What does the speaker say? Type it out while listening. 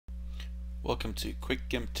Welcome to Quick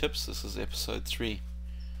Gimp Tips. This is episode 3.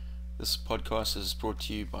 This podcast is brought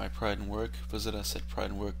to you by Pride and Work. Visit us at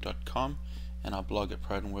prideandwork.com and our blog at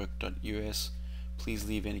prideandwork.us. Please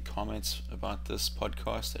leave any comments about this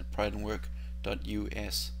podcast at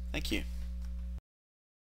prideandwork.us. Thank you.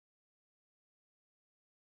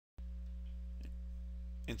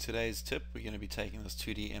 In today's tip, we're going to be taking this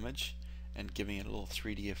 2D image and giving it a little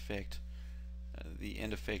 3D effect. The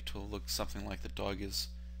end effect will look something like the dog is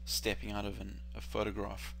stepping out of a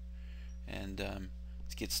photograph. And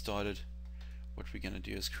to get started, what we're going to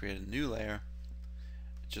do is create a new layer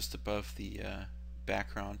just above the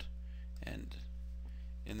background, and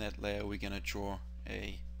in that layer we're going to draw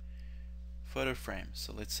a photo frame.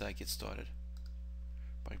 So let's get started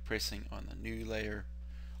by pressing on the new layer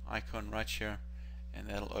icon right here, and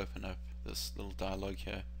that'll open up this little dialog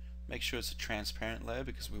here. Make sure it's a transparent layer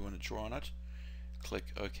because we want to draw on it. Click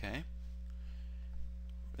OK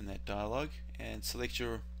in that dialog and select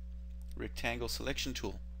your rectangle selection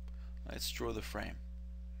tool. Let's draw the frame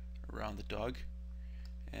around the dog,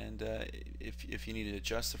 and if you need to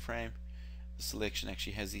adjust the frame, the selection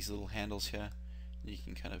actually has these little handles here. You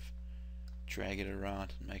can kind of drag it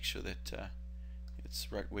around and make sure that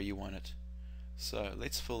it's right where you want it. So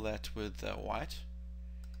let's fill that with white,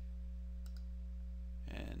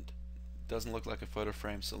 and it doesn't look like a photo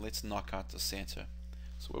frame, so let's knock out the center.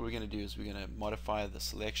 So what we're going to do is we're going to modify the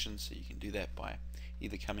selection, so you can do that by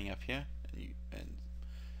either coming up here and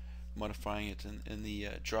modifying it in the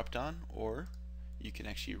drop down, or you can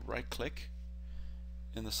actually right click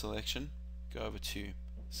in the selection, go over to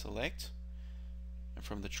select, and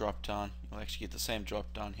from the drop down you'll actually get the same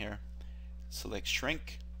drop down here. Select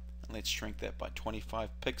shrink, and let's shrink that by 25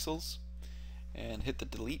 pixels, and hit the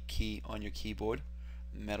delete key on your keyboard,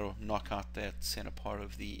 and that'll knock out that center part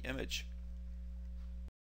of the image.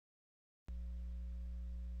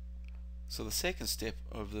 So the second step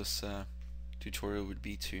of this tutorial would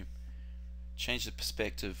be to change the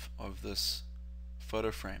perspective of this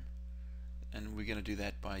photo frame, and we're going to do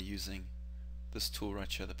that by using this tool right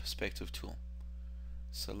here, the perspective tool.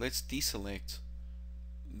 So let's deselect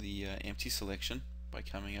the empty selection by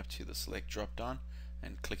coming up to the select drop down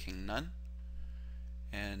and clicking none,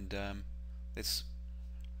 and let's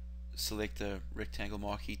select the rectangle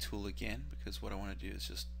marquee tool again, because what I want to do is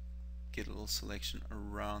just get a little selection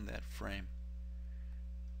around that frame.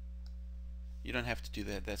 You don't have to do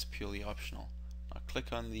that, that's purely optional. Now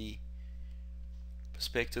click on the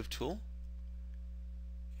perspective tool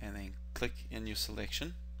and then click in your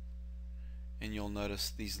selection, and you'll notice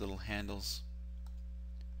these little handles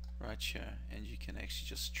right here, and you can actually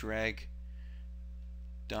just drag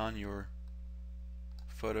down your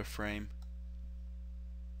photo frame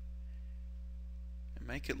and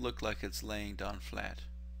make it look like it's laying down flat.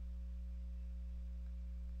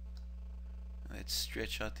 Let's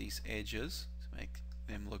stretch out these edges to make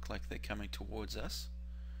them look like they're coming towards us.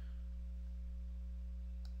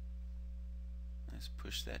 Let's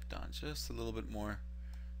push that down just a little bit more.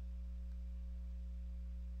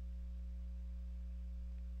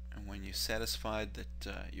 And when you're satisfied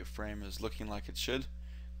that your frame is looking like it should,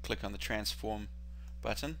 click on the transform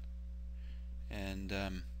button,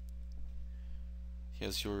 and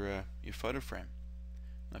here's your photo frame.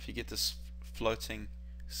 Now if you get this floating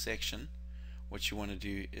section, what you want to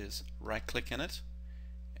do is right click in it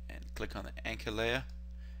and click on the anchor layer,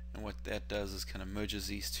 and what that does is kind of merges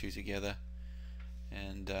these two together,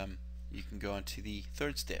 and you can go on to the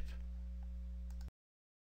third step.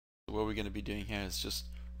 So what we're going to be doing here is just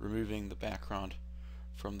removing the background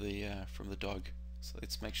from the dog. So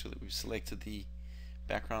let's make sure that we've selected the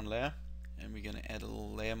background layer, and we're going to add a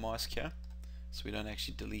little layer mask here so we don't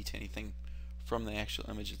actually delete anything from the actual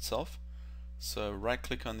image itself. So right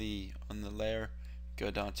click on the layer,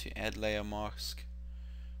 go down to add layer mask,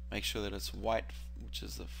 make sure that it's white, which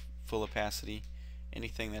is the full opacity.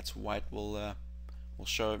 Anything that's white will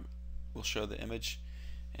show the image,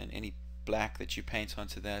 and any black that you paint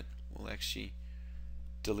onto that will actually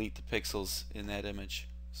delete the pixels in that image.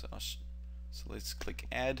 So let's click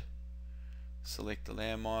add, select the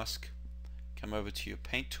layer mask, come over to your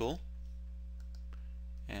paint tool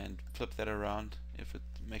and flip that around,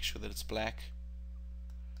 make sure that it's black,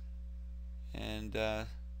 and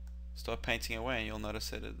start painting away, and you'll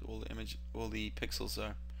notice that all the pixels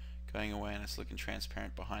are going away and it's looking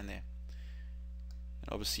transparent behind there.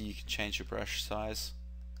 And obviously you can change your brush size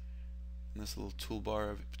in this little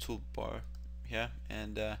toolbar here,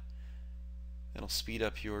 and it'll speed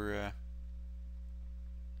up your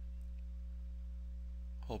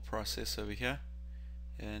whole process over here.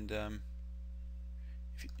 And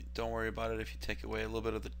don't worry about it if you take away a little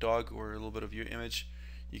bit of the dog or a little bit of your image.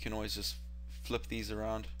 You can always just flip these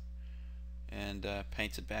around and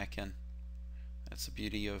paint it back in. That's the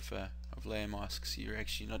beauty of layer masks. You're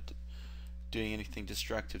actually not doing anything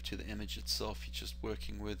destructive to the image itself. You're just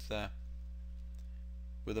working with a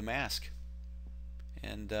mask.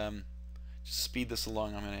 And just speed this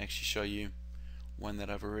along, I'm going to actually show you one that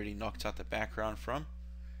I've already knocked out the background from,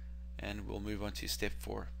 and we'll move on to step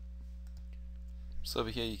 4. So over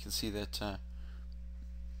here you can see that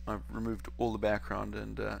I've removed all the background,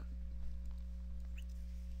 and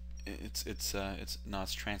it's now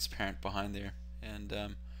it's transparent behind there.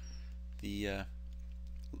 And the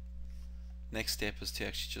next step is to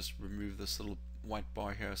actually just remove this little white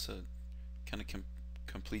bar here, so it kind of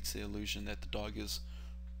completes the illusion that the dog is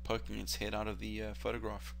poking its head out of the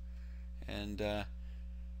photograph. And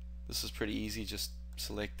this is pretty easy. Just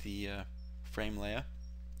select the frame layer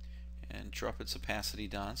and drop its opacity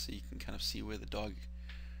down so you can kind of see where the dog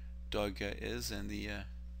is and the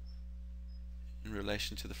in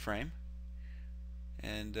relation to the frame.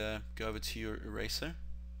 And go over to your eraser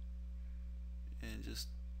and just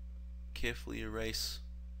carefully erase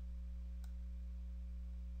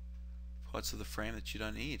parts of the frame that you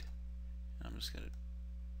don't need. I'm just going to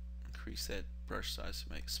increase that brush size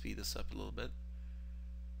to speed this up a little bit,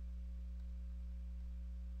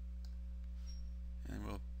 and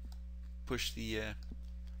we'll push the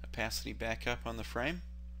opacity back up on the frame,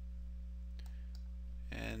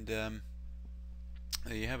 and there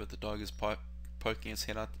you have it. The dog is poking its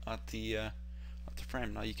head out the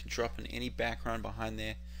frame. Now you can drop in any background behind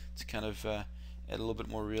there to kind of add a little bit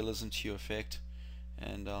more realism to your effect,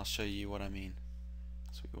 and I'll show you what I mean.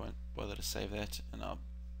 So we won't bother to save that, and I'll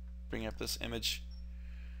bring up this image.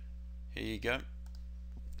 Here you go.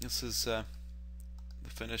 This is the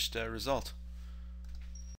finished result.